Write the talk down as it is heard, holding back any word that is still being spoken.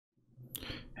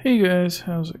Hey guys,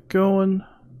 how's it going?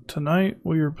 Tonight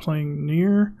we are playing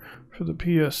Nier for the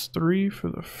PS3 for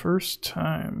the first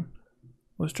time.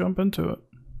 Let's jump into it.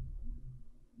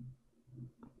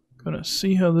 Gonna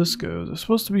see how this goes. It's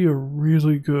supposed to be a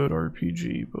really good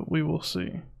RPG, but we will see.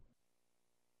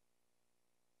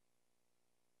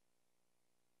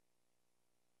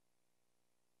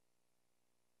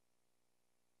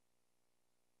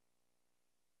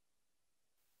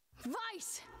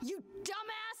 Weiss, you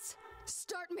dumbass!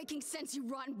 Start making sense, you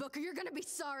rotten book, or you're gonna be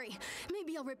sorry.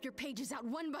 Maybe I'll rip your pages out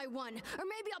one by one, or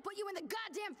maybe I'll put you in the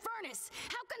goddamn furnace.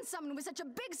 How can someone with such a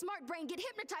big smart brain get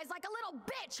hypnotized like a little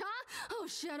bitch, huh? Oh,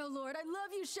 Shadow Lord, I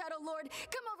love you, Shadow Lord.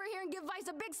 Come over here and give Weiss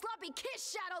a big sloppy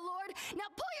kiss, Shadow Lord. Now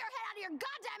pull your head out of your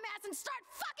goddamn ass and start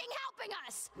fucking helping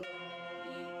us!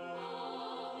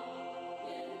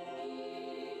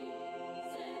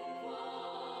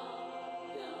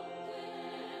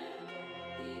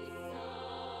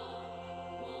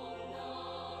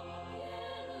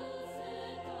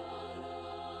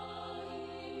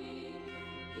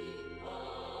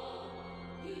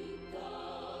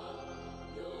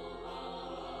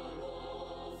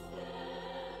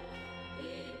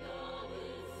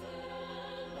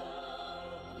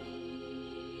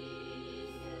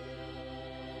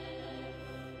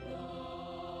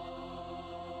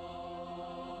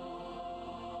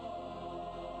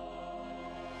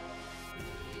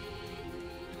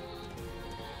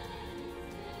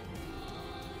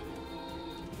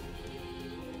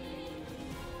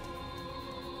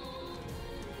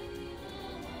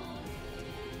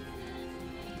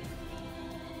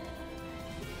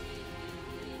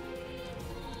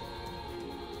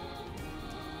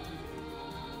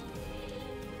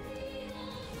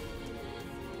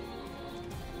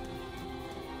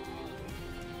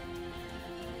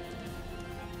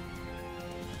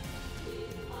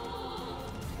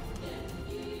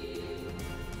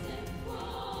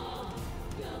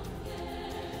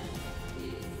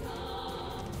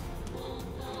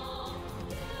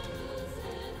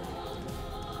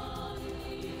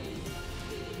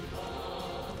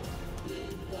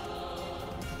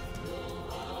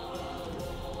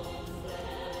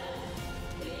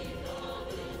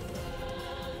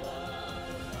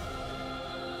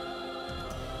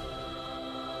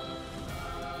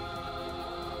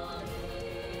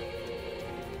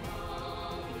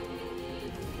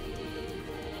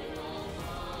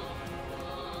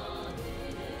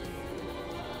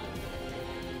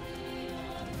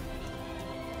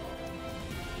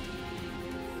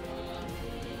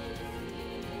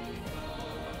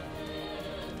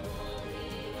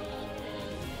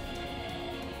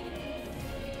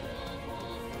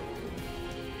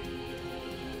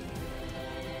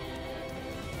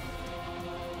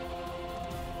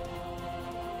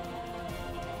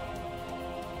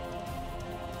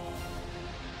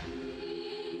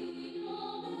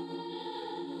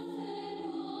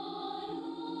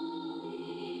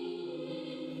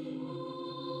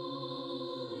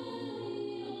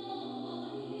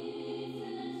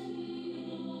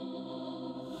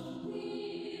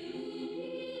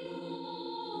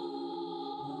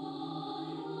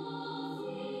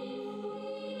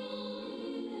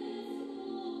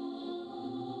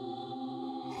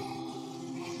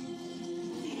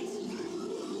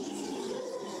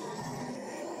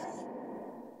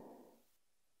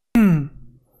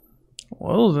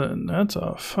 Well then, that's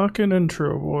a fucking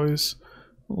intro, boys.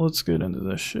 Let's get into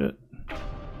this shit.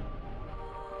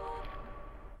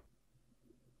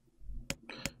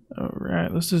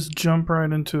 Alright, let's just jump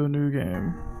right into a new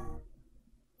game.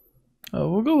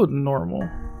 We'll go with normal.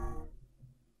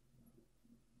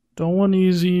 Don't want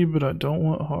easy, but I don't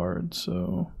want hard,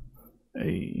 so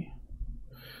A.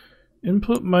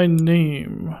 Input my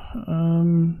name.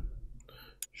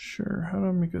 Sure, how do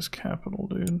I make this capital,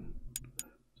 dude?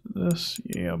 This,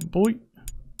 yeah, boy.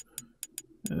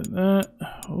 And that,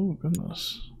 oh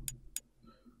goodness.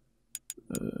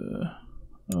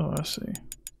 Oh, I see.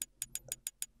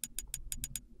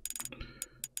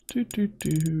 Just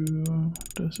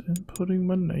inputting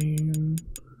my name.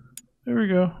 There we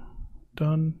go.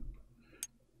 Done.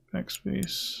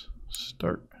 Backspace.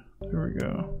 Start. There we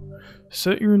go.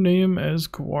 Set your name as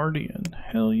Guardian.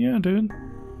 Hell yeah, dude.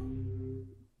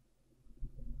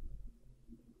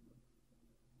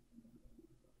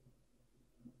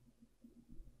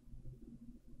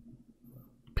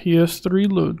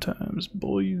 PS3 load times,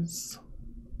 boys.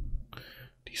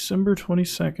 December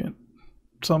 22nd.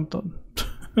 Something.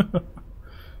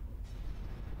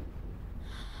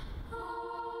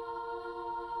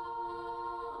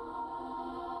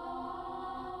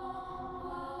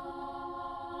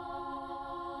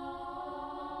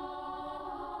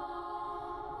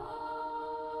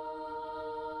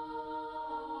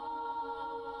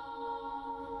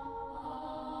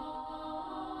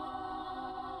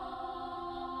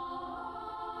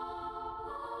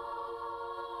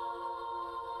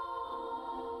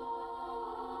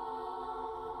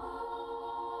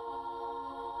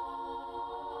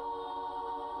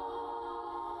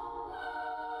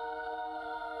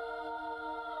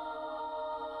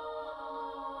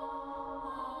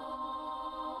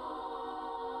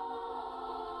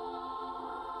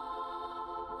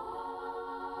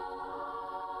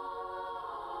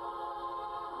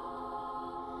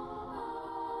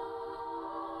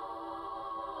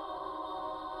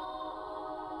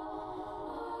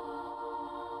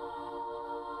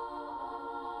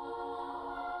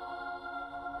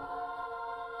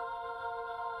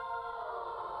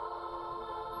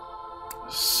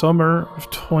 Summer of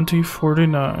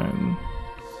 2049.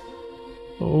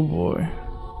 Oh boy.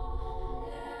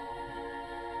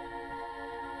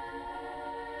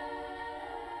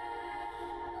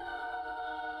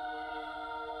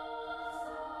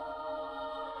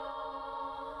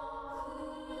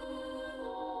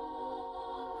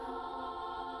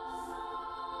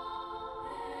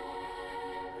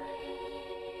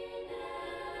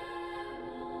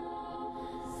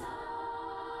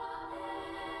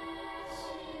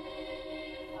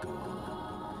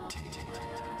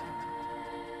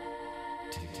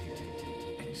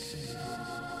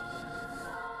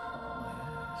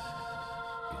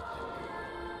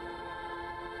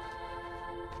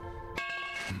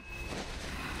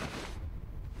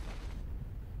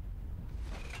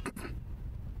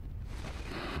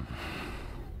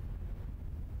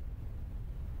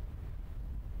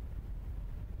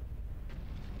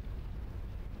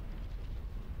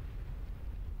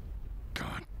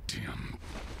 Goddamn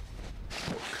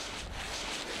book.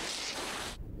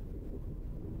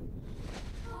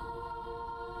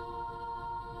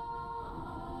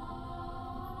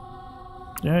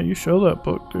 Yeah, you show that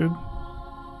book, dude.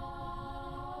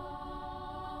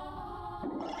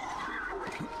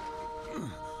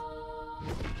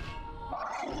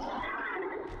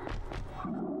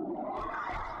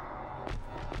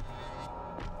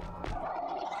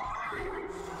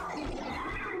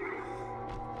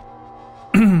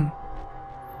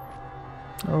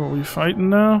 Oh, are we fighting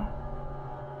now?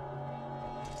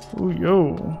 Oh,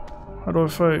 yo. How do I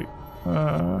fight?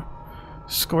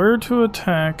 Square to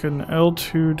attack and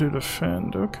L2 to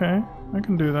defend. Okay, I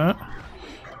can do that.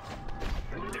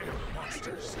 Damn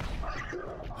monsters.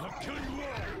 I'll kill you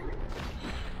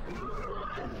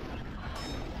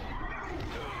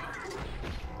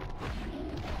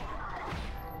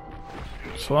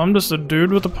all. So I'm just a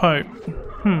dude with a pipe.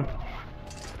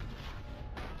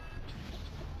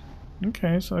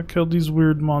 Okay, so I killed these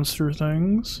weird monster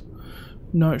things.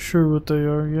 Not sure what they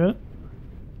are yet.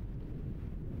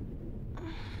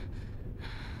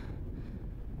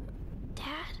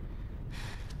 Dad?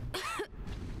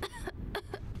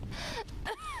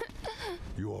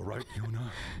 You alright,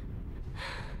 Yonah?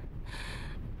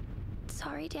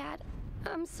 Sorry, Dad.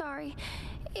 I'm sorry.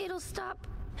 It'll stop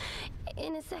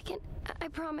in a second. I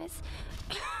promise.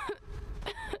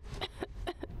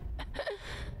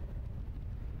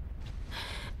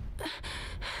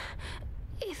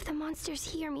 If the monsters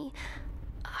hear me,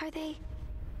 are they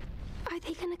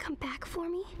gonna come back for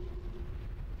me?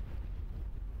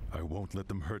 I won't let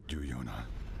them hurt you, Yonah.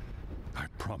 I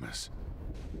promise.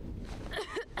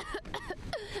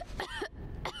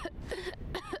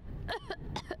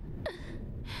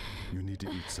 You need to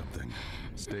eat something.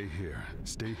 Stay here.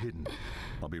 Stay hidden.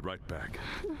 I'll be right back.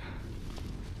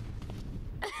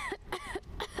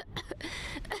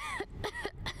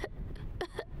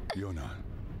 Yonah.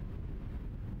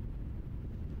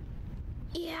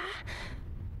 Yeah?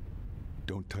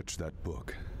 Don't touch that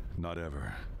book. Not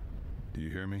ever. Do you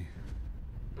hear me?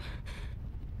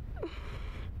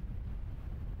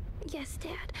 Yes,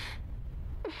 Dad.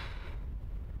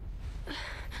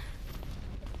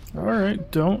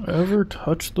 Alright, don't ever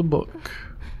touch the book.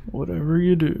 Whatever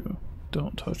you do,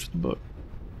 don't touch the book.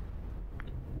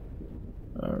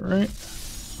 Alright.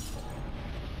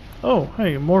 Oh,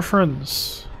 hey, more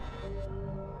friends.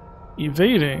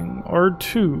 Evading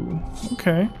R2.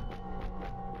 Okay.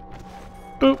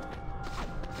 Boop.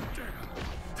 Damn,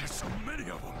 there's so many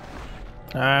of them.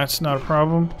 That's not a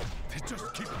problem. They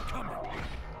just keep coming.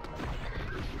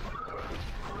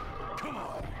 Come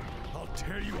on, I'll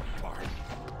tear you apart.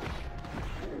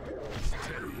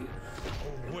 Stay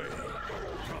away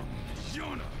from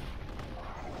Yonah.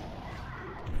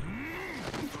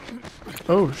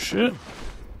 Oh shit.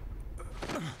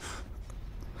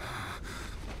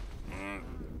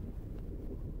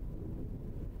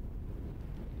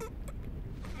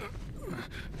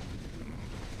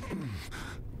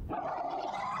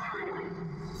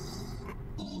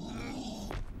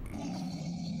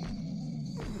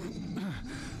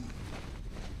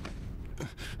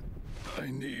 I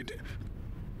need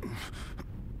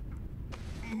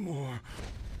more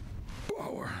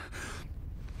power.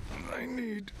 I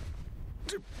need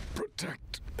to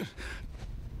protect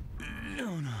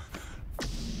Yonah.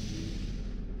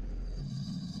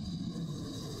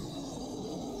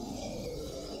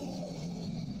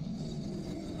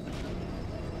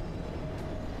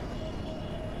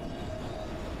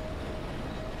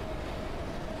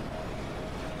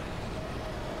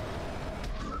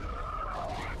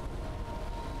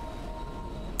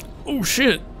 Oh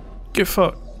shit. Get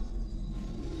fucked.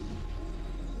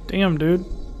 Damn, dude.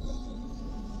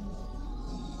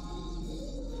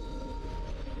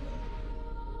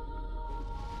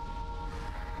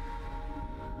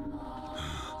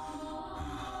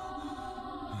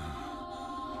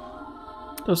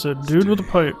 That's a dude with a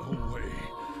pipe. Away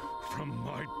from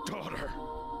my daughter.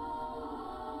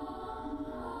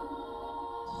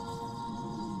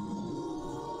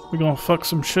 We gonna fuck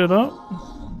some shit up?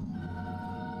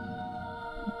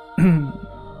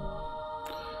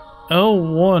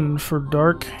 L1 for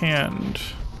Dark Hand.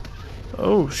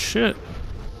 Oh shit.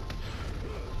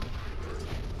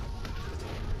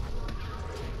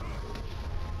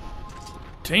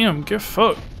 Damn, get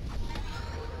fucked.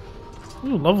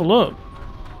 Ooh, level up.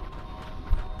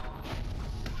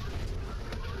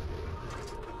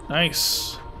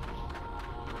 Nice.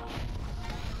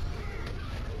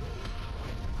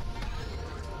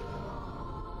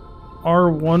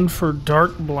 R1 for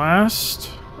Dark Blast.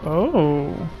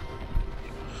 Oh.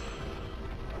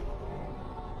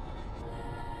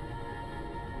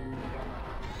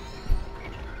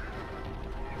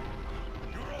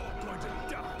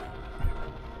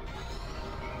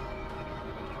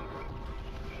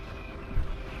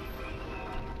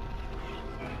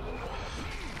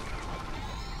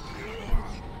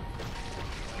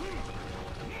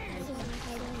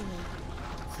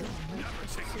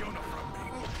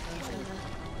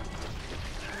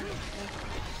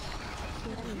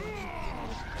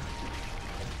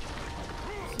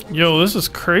 Yo, this is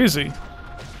crazy.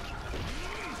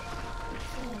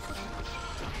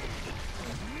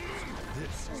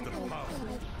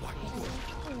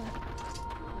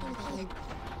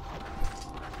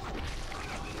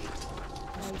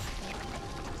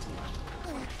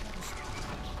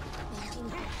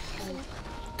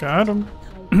 Got him.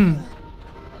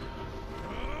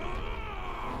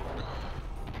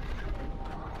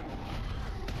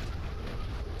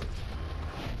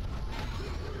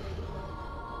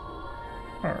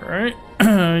 Alright.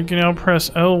 You can now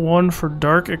press L1 for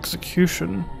Dark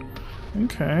Execution.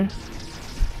 Okay.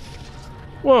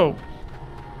 Whoa.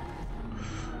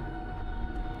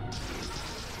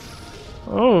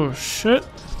 Oh shit.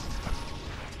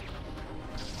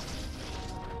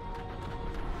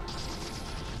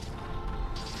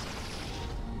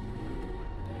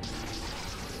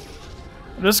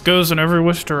 This goes in every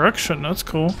which direction. That's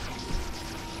cool.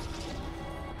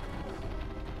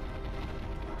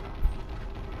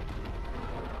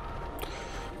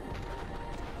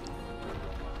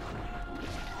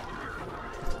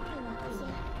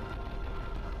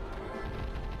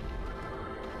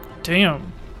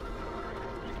 Damn.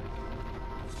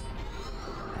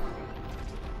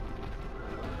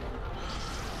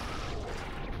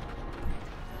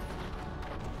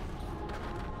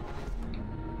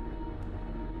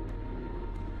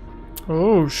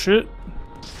 Oh shit.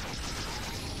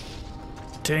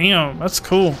 Damn, that's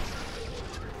cool.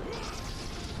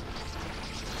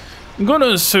 I'm going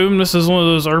to assume this is one of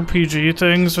those RPG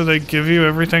things where they give you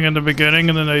everything in the beginning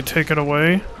and then they take it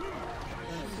away.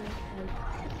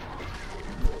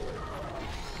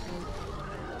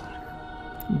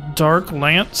 Dark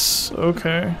Lance?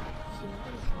 Okay.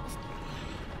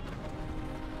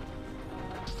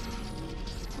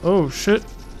 Oh shit.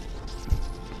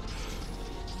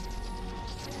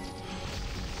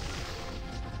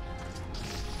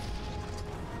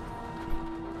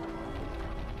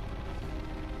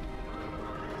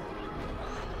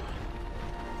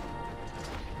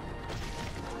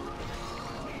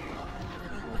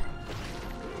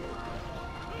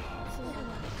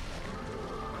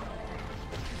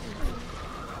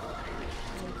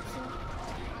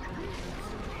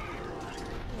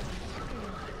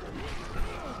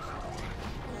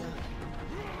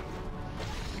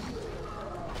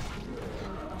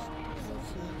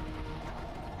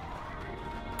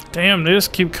 Damn, they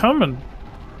just keep coming.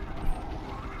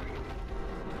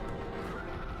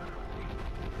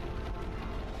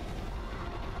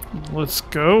 Let's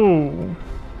go.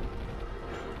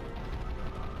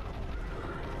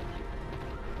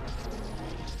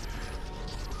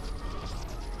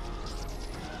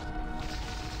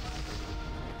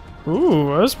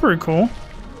 Ooh, that's pretty cool.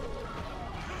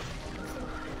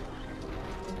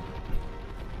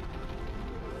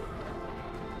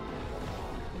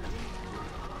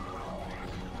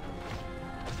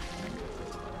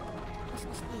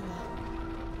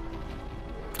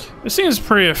 It seems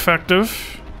pretty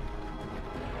effective.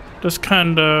 Just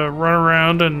kinda run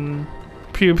around and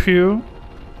pew pew.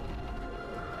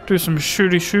 Do some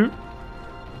shooty shoot.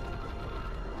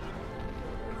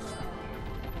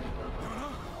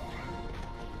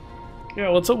 Yeah,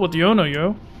 what's up with Yonah,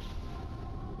 yo?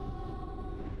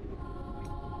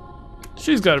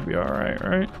 She's gotta be alright,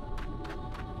 right?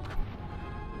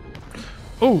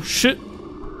 Oh, shit.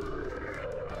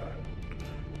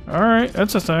 Alright,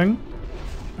 that's a thing.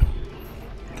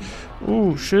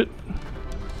 Oh, shit.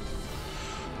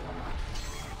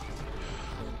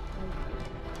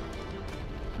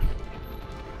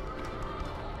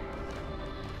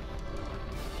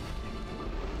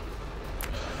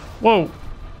 Whoa.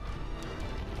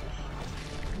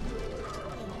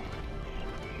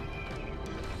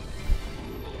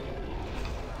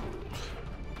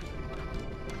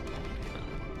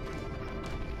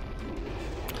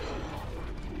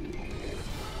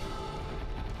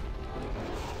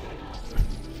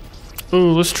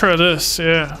 Ooh, let's try this,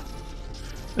 yeah.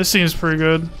 This seems pretty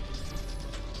good.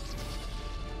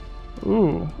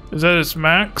 Ooh, is that its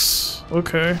max?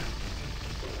 Okay.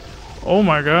 Oh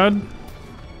my god.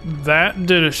 That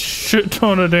did a shit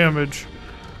ton of damage.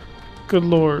 Good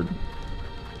lord.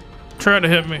 Try to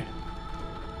hit me.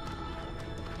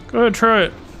 Go ahead, try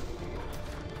it.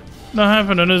 Not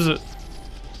happening, is it?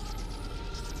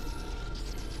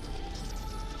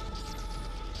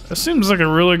 That seems like a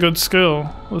really good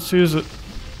skill. Let's use it.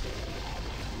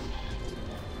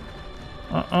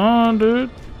 Dude.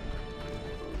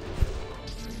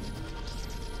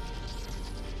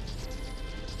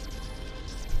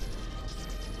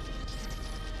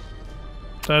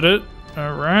 That it?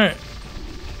 Alright.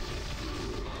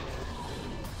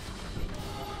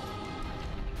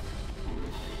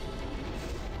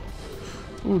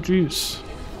 Oh, jeez.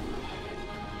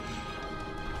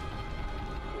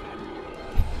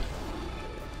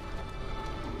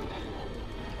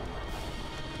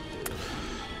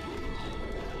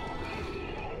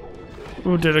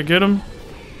 Ooh, did I get him?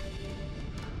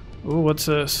 Ooh, what's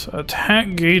this?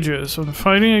 Attack gauges. When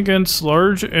fighting against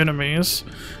large enemies,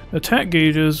 attack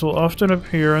gauges will often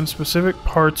appear on specific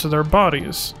parts of their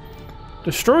bodies.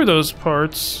 Destroy those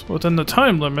parts within the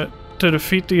time limit to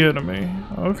defeat the enemy.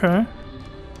 Okay.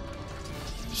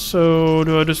 So,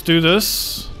 do I just do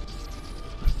this?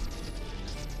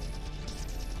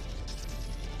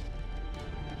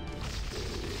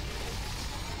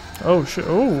 Oh shit,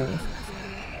 oh.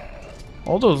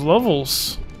 All those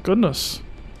levels. Goodness.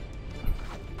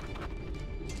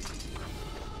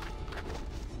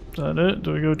 Is that it?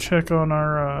 Do we go check on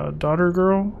our daughter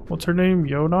girl? What's her name?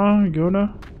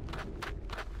 Yonah?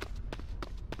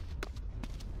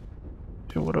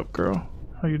 Yo, what up, girl?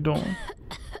 How you doing?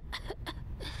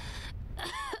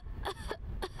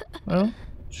 Well,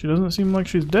 she doesn't seem like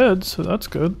she's dead, so that's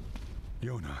good.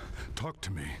 Yonah, talk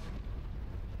to me.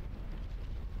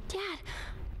 Dad,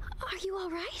 are you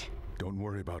all right? Don't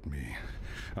worry about me.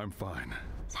 I'm fine.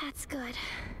 That's good.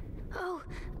 Oh,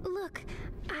 look,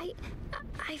 I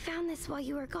found this while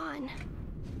you were gone.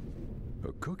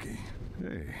 A cookie?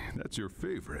 Hey, that's your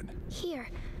favorite. Here,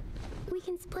 we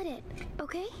can split it,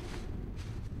 okay?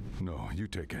 No, you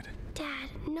take it. Dad,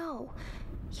 no.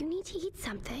 You need to eat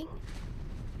something.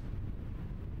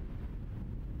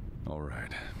 All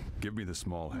right. Give me the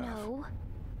small half. No.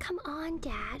 Come on,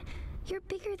 Dad. You're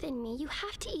bigger than me. You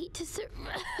have to eat to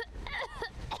survive.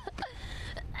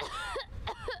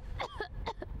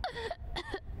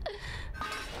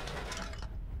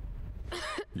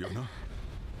 Yonah?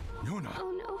 Yonah!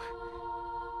 Oh no.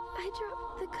 I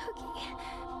dropped the cookie.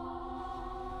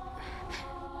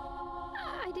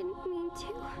 I didn't mean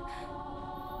to.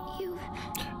 You've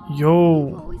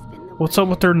Yo, always been the what's up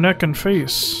with their neck and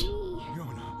face?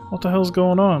 Yonah, What the hell's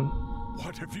going on?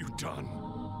 what have you done?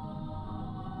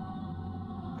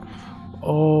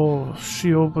 Oh,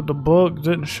 she opened the book,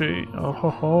 didn't she? Oh ho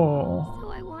ho.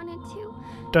 So I wanted to.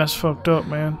 That's fucked up,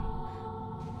 man.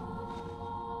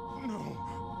 No!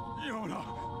 Yonah!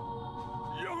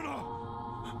 Yonah!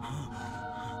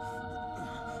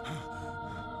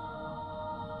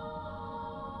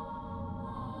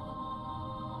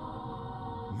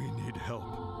 We need help.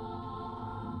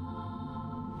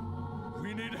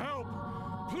 We need help!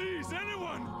 Please,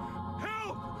 anyone!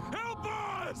 Help! Help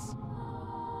us!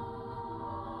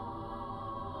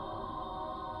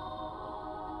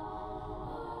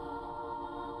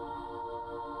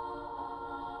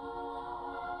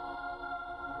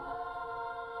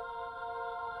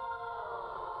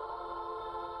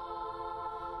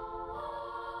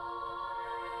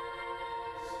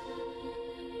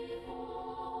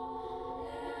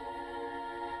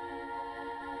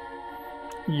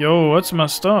 Yo, that's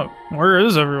messed up. Where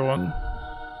is everyone?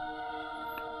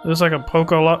 Is this like a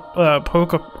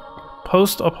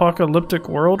post-apocalyptic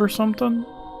world or something?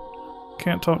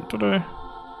 Can't talk today.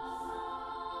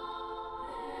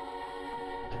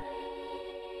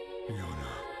 Yonah.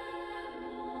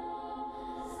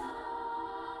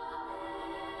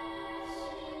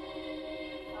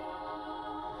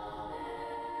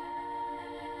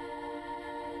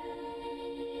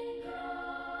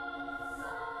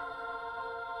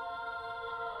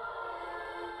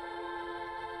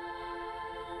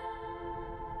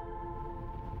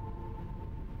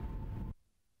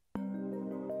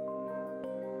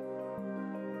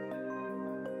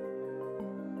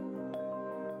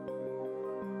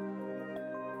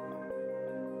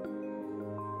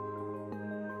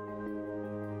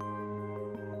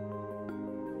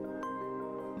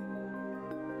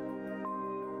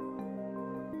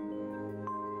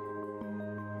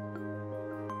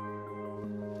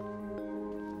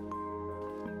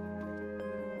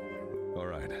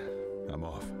 I'm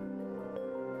off.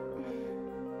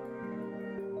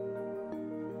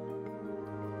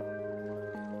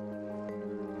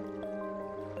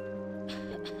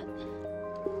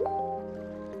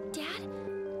 Dad?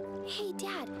 Hey,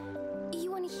 Dad.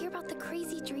 You want to hear about the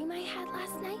crazy dream I had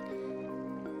last night?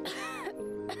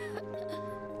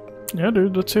 Yeah,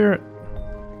 dude, let's hear it.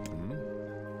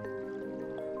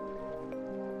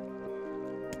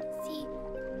 See,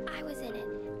 I was in it,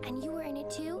 and you were in it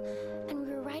too, and we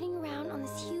were riding around on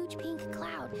this huge pink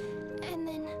cloud, and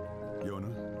then...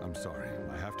 Yonah, I'm sorry.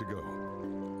 I have to go.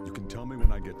 You can tell me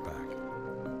when I get back.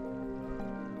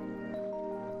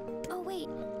 Oh, wait.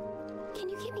 Can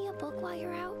you get me a book while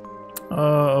you're out?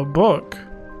 A book?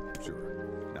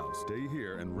 Sure. Now stay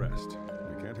here and rest.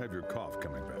 You can't have your cough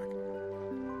coming back.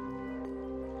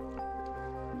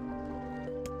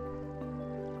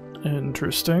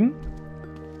 Interesting.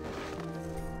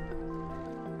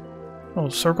 Oh,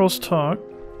 circles talk.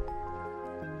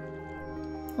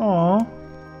 Aw.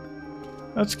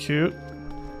 That's cute.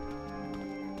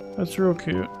 That's real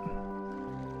cute.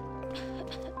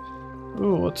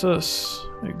 Ooh, what's this?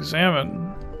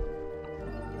 Examine.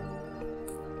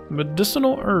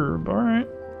 Medicinal herb, alright.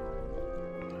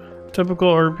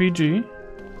 Typical RPG.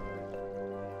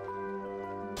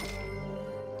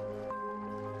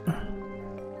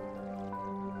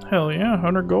 Hell yeah,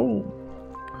 100 gold.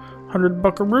 100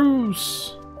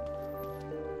 buckaroos.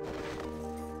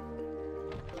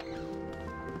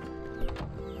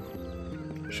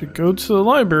 Should go to the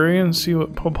library and see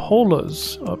what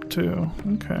Popola's up to.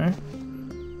 Okay.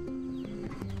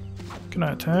 Can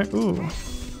I attack? Ooh.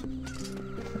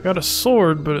 I got a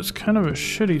sword, but it's kind of a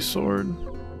shitty sword.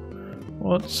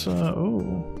 What's,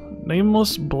 ooh.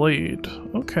 Nameless blade.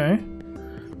 Okay.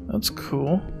 That's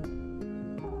cool.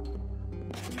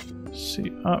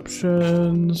 See,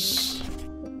 options,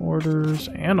 orders,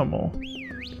 animal.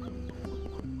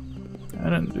 I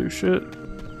didn't do shit.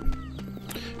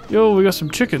 Yo, we got some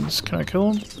chickens. Can I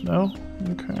kill them? No?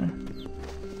 Okay.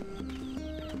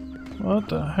 What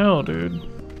the hell, dude?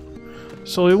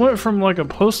 So we went from like a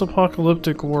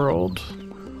post-apocalyptic world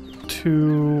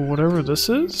to whatever this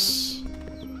is?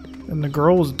 And the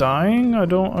girl was dying? I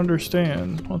don't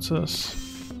understand. What's this?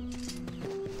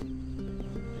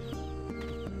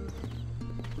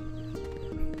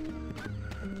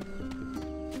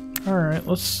 Alright,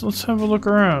 let's have a look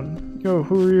around. Yo,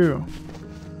 who are you?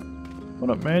 What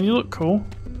up, man? You look cool.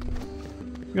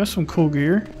 You got some cool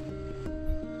gear.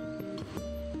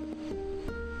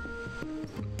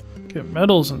 Get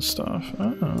medals and stuff.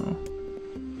 Oh.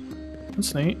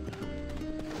 That's neat.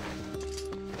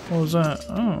 What was that?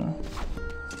 Oh.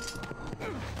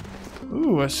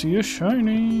 Ooh, I see a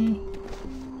shiny.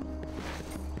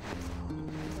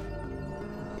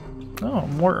 Oh,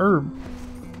 more herb.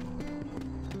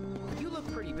 You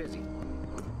look pretty busy.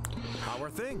 How are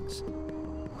things?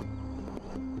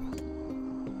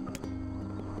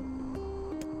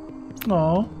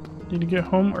 Aw, need to get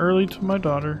home early to my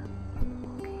daughter.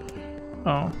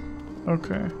 Oh,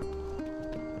 okay.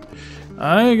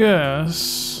 I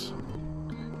guess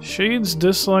shades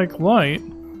dislike light,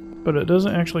 but it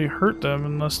doesn't actually hurt them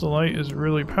unless the light is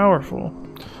really powerful.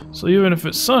 So even if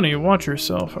it's sunny, watch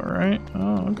yourself, alright?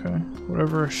 Oh, okay.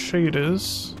 Whatever a shade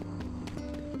is.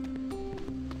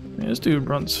 Man, this dude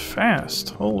runs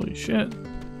fast. Holy shit.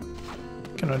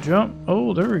 Can I jump?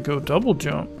 Oh, there we go. Double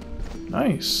jump.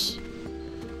 Nice.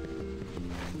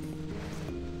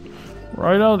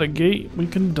 Right out of the gate, we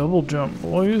can double jump,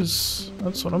 boys.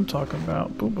 That's what I'm talking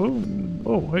about. Boom, boom.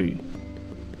 Oh, hey.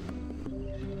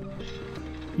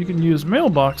 You can use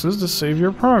mailboxes to save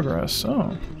your progress.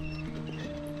 Oh.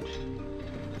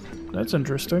 That's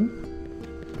interesting.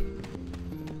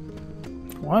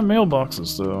 Why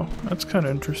mailboxes, though? That's kind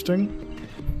of interesting.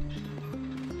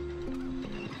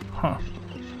 Huh.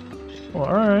 Well,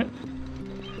 alright.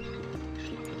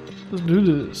 Let's do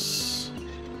this.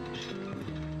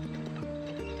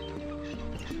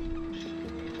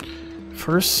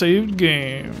 First saved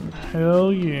game.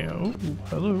 Hell yeah. Oh,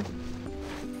 hello.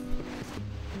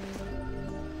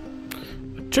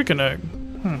 A chicken egg.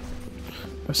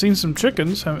 I've seen some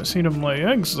chickens. Haven't seen them lay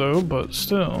eggs though, but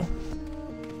still.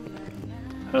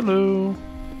 Hello.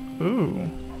 Ooh.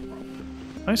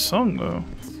 Nice song though.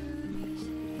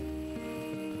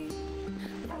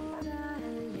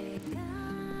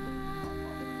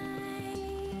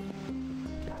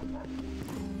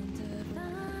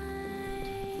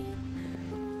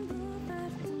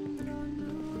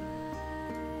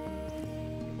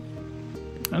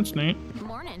 That's neat.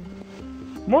 Morning.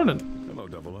 Morning. Hello,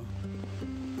 Double-O.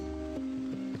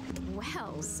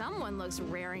 Well, someone looks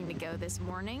raring to go this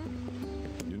morning.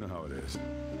 You know how it is.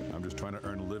 I'm I'm just trying to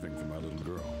earn a living for my little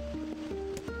girl.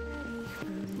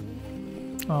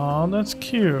 Aw, that's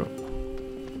cute.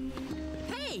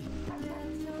 Hey!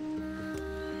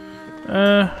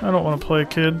 I don't want to play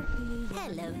kid.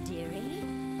 Hello, dearie.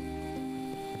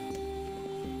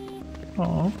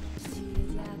 Aw.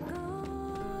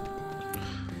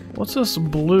 What's this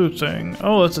blue thing?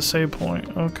 Oh, that's a save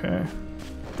point. Okay.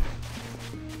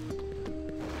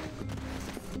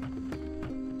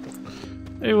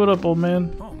 Hey, what up, old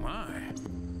man? Oh my.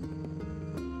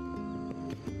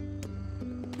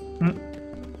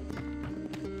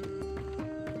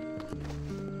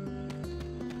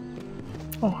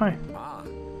 Oh, hi. Ah.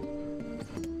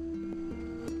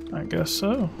 I guess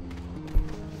so.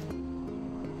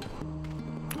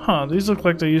 Huh, these look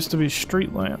like they used to be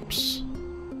street lamps.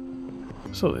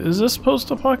 So is this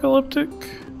post-apocalyptic?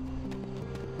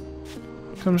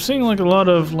 I'm seeing like a lot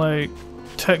of like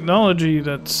technology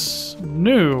that's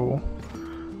new,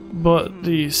 but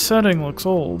the setting looks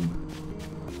old.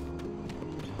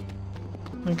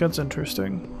 I think that's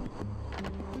interesting.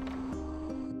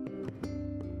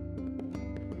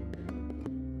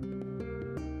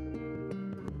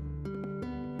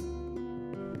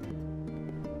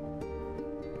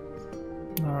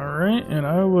 Alright, and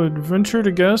I would venture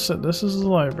to guess that this is the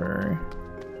library.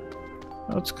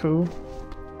 That's cool.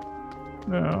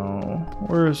 Now,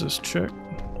 where is this chick?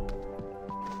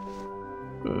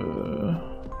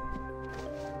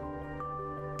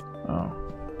 Oh.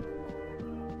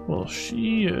 Well,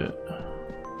 shit.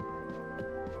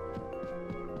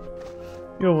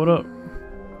 Yo, what up?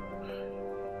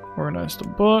 Organize the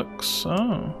books.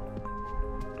 Oh.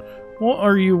 What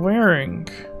are you wearing?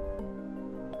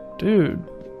 Dude.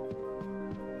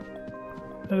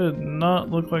 That did not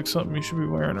look like something you should be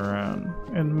wearing around,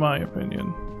 in my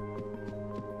opinion.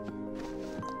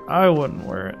 I wouldn't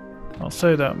wear it. I'll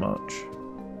say that much.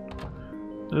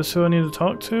 Is this who I need to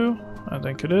talk to? I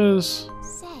think it is.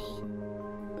 Say,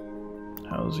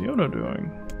 How's Yonah doing?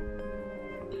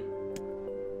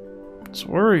 It's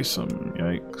worrisome.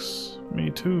 Yikes. Me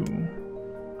too.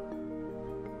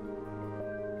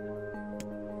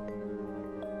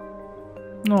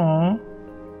 Aww.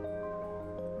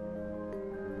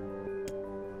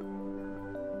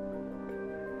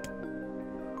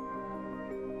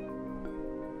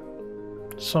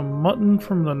 Some mutton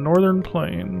from the northern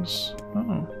plains.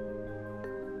 Oh.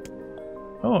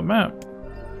 Oh, a map.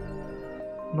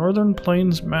 Northern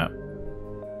Plains map.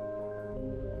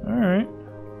 Alright.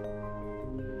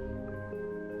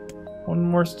 One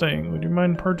more thing. Would you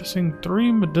mind purchasing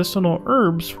 3 medicinal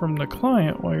herbs from the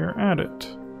client while you're at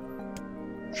it?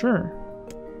 Sure.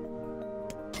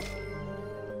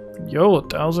 Yo,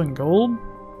 1,000 gold?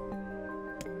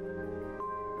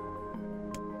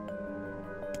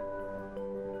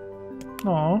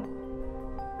 Aw.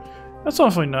 That's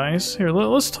awfully nice. Here,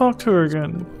 let's talk to her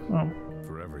again. Oh.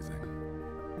 For everything.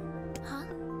 huh?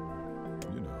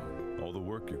 You know, all the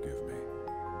work you give me.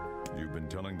 You've been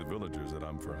telling the villagers that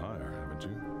I'm for hire, haven't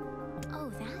you? Oh,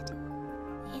 that?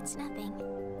 It's nothing.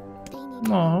 They need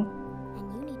Aw. money,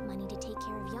 and you need money to take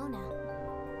care of Yonah.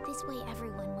 This way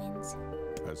everyone wins.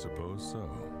 I suppose so.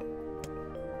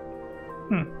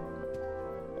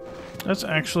 That's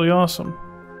actually awesome.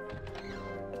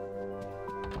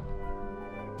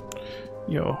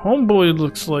 Yo, homeboy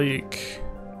looks like...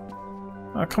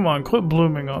 Ah, come on, quit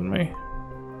blooming on me.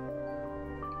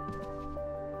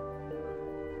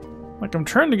 Like, I'm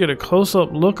trying to get a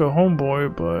close-up look of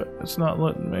homeboy, but it's not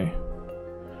letting me.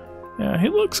 Yeah, he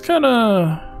looks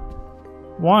kinda...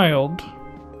 wild,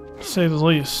 to say the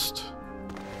least.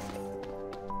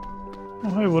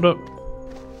 Oh, hey, what up?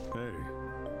 Hey,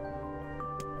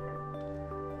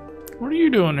 What are you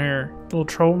doing here, little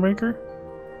troublemaker?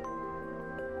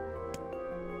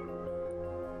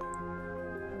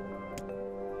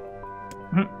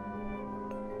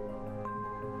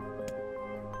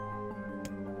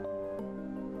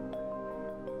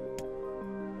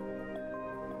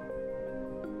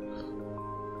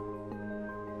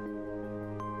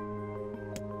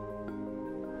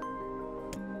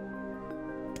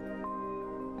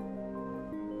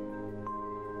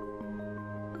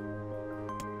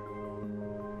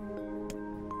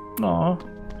 Aw,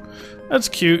 that's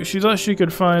cute. She thought she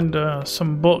could find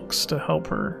some books to help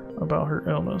her about her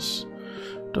illness.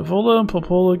 Devola and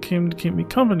Popola came to keep me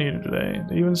company today.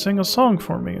 They even sang a song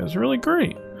for me. It was really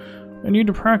great. I need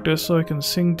to practice so I can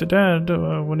sing to Dad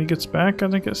when he gets back, I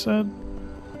think it said.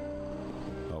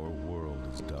 our world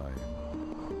is dying.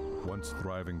 Once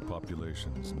thriving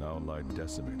populations now lie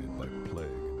decimated by plague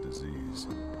and disease.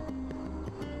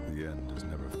 The end has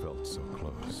never felt so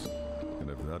close. And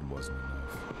if that wasn't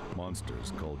enough,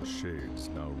 monsters called shades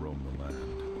now roam the land,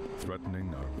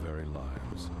 threatening our very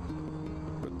lives.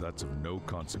 But that's of no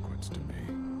consequence to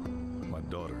me. My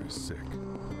daughter is sick,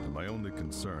 and my only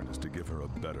concern is to give her a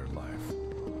better life.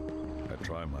 I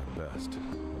try my best,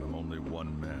 but I'm only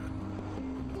one man,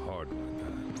 and hard like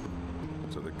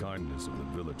that. So the kindness of the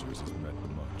villagers has meant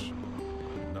much.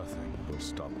 Nothing will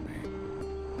stop me.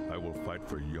 I will fight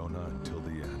for Yonah until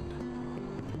the end.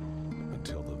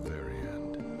 Until the very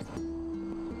end.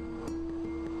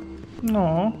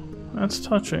 Aw, that's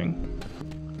touching.